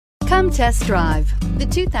Come test drive the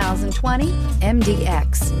 2020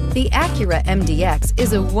 MDX. The Acura MDX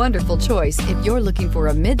is a wonderful choice if you're looking for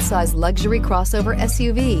a mid-size luxury crossover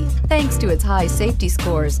SUV. Thanks to its high safety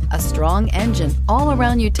scores, a strong engine,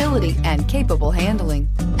 all-around utility, and capable handling,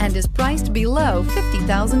 and is priced below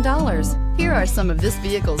 $50,000. Here are some of this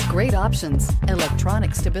vehicle's great options: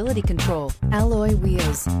 electronic stability control, alloy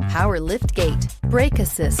wheels, power liftgate, brake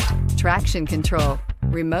assist, traction control,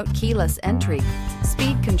 remote keyless entry,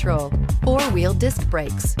 speed control, four-wheel disc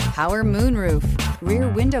brakes, power moonroof, rear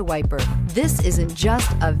window wiper. This isn't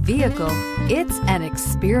just a vehicle, it's an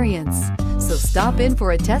experience. So stop in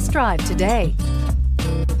for a test drive today.